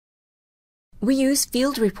We use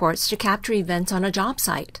field reports to capture events on a job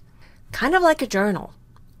site, kind of like a journal.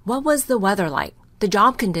 What was the weather like? The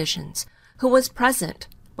job conditions? Who was present?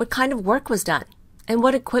 What kind of work was done? And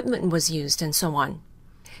what equipment was used, and so on.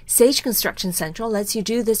 Sage Construction Central lets you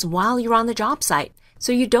do this while you're on the job site,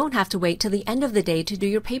 so you don't have to wait till the end of the day to do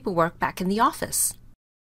your paperwork back in the office.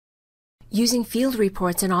 Using field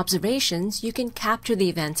reports and observations, you can capture the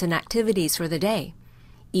events and activities for the day.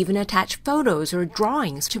 Even attach photos or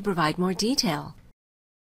drawings to provide more detail.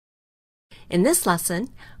 In this lesson,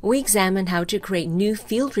 we examine how to create new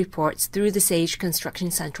field reports through the Sage Construction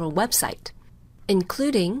Central website,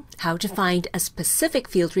 including how to find a specific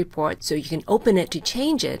field report so you can open it to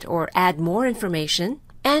change it or add more information,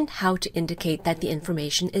 and how to indicate that the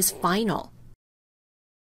information is final.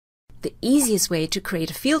 The easiest way to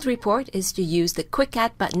create a field report is to use the Quick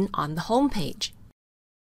Add button on the home page.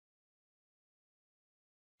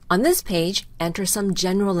 On this page, enter some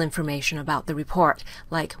general information about the report,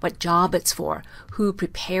 like what job it's for, who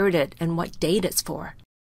prepared it, and what date it's for.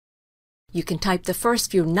 You can type the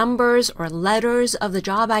first few numbers or letters of the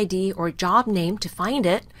job ID or job name to find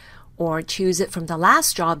it, or choose it from the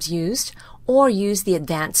last jobs used, or use the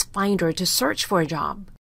Advanced Finder to search for a job.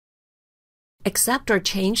 Accept or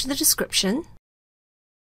change the description.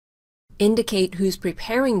 Indicate who's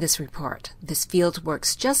preparing this report. This field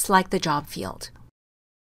works just like the job field.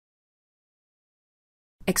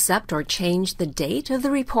 Accept or change the date of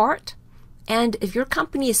the report. And if your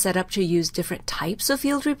company is set up to use different types of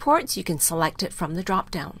field reports, you can select it from the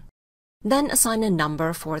drop-down. Then assign a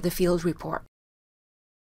number for the field report.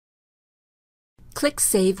 Click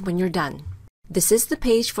Save when you're done. This is the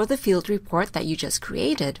page for the field report that you just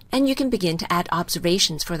created, and you can begin to add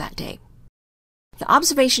observations for that day. The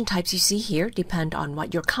observation types you see here depend on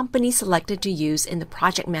what your company selected to use in the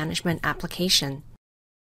project management application.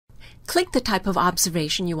 Click the type of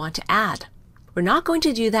observation you want to add. We're not going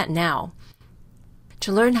to do that now.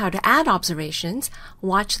 To learn how to add observations,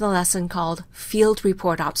 watch the lesson called Field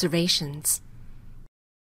Report Observations.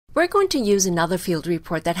 We're going to use another field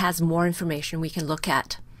report that has more information we can look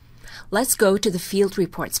at. Let's go to the Field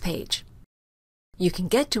Reports page. You can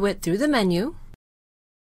get to it through the menu,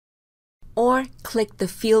 or click the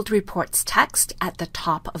Field Reports text at the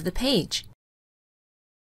top of the page.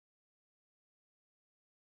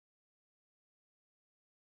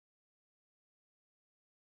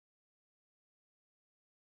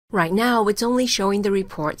 Right now, it's only showing the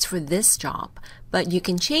reports for this job, but you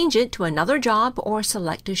can change it to another job or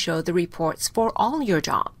select to show the reports for all your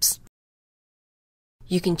jobs.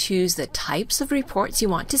 You can choose the types of reports you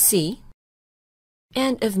want to see,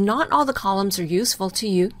 and if not all the columns are useful to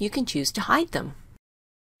you, you can choose to hide them.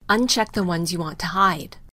 Uncheck the ones you want to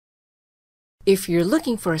hide. If you're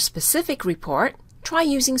looking for a specific report, try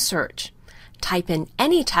using Search. Type in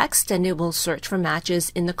any text and it will search for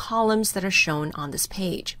matches in the columns that are shown on this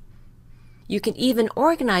page. You can even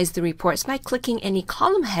organize the reports by clicking any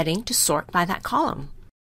column heading to sort by that column.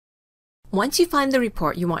 Once you find the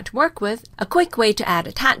report you want to work with, a quick way to add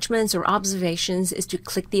attachments or observations is to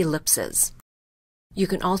click the ellipses. You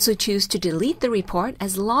can also choose to delete the report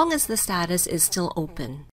as long as the status is still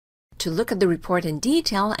open. To look at the report in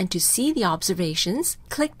detail and to see the observations,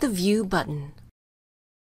 click the View button.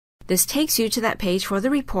 This takes you to that page for the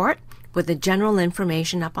report with the general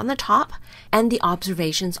information up on the top and the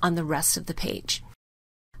observations on the rest of the page.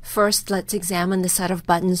 First, let's examine the set of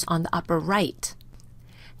buttons on the upper right.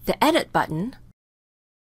 The Edit button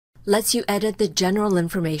lets you edit the general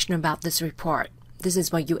information about this report. This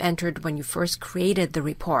is what you entered when you first created the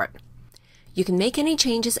report. You can make any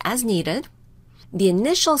changes as needed. The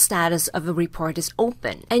initial status of a report is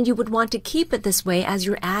open, and you would want to keep it this way as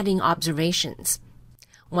you're adding observations.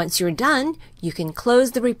 Once you're done, you can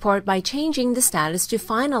close the report by changing the status to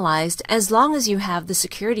finalized as long as you have the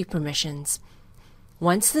security permissions.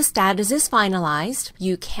 Once the status is finalized,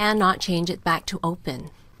 you cannot change it back to open.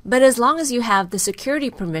 But as long as you have the security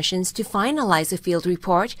permissions to finalize a field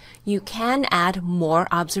report, you can add more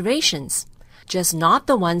observations, just not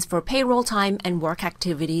the ones for payroll time and work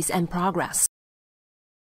activities and progress.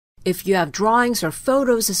 If you have drawings or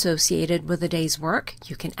photos associated with a day's work,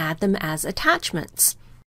 you can add them as attachments.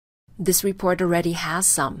 This report already has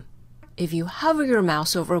some. If you hover your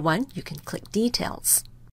mouse over one, you can click Details.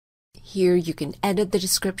 Here you can edit the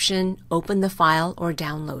description, open the file, or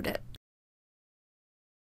download it.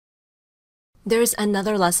 There's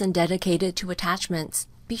another lesson dedicated to attachments.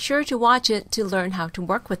 Be sure to watch it to learn how to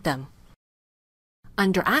work with them.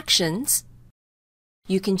 Under Actions,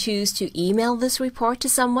 you can choose to email this report to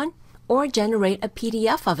someone or generate a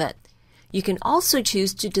PDF of it. You can also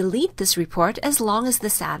choose to delete this report as long as the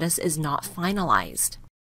status is not finalized.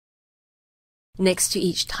 Next to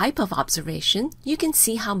each type of observation, you can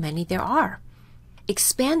see how many there are.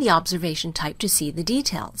 Expand the observation type to see the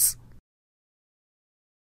details.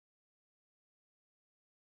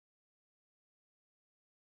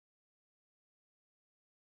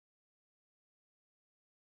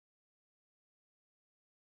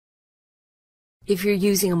 If you're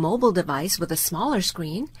using a mobile device with a smaller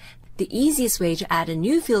screen, the easiest way to add a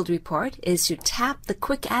new field report is to tap the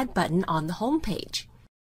Quick Add button on the home page.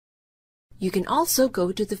 You can also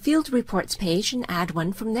go to the Field Reports page and add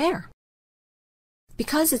one from there.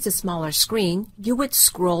 Because it's a smaller screen, you would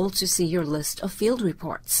scroll to see your list of field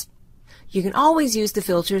reports. You can always use the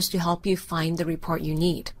filters to help you find the report you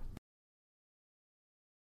need.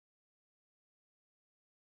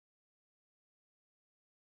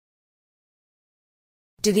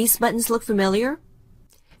 Do these buttons look familiar?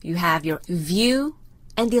 You have your View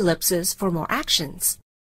and the ellipses for more actions.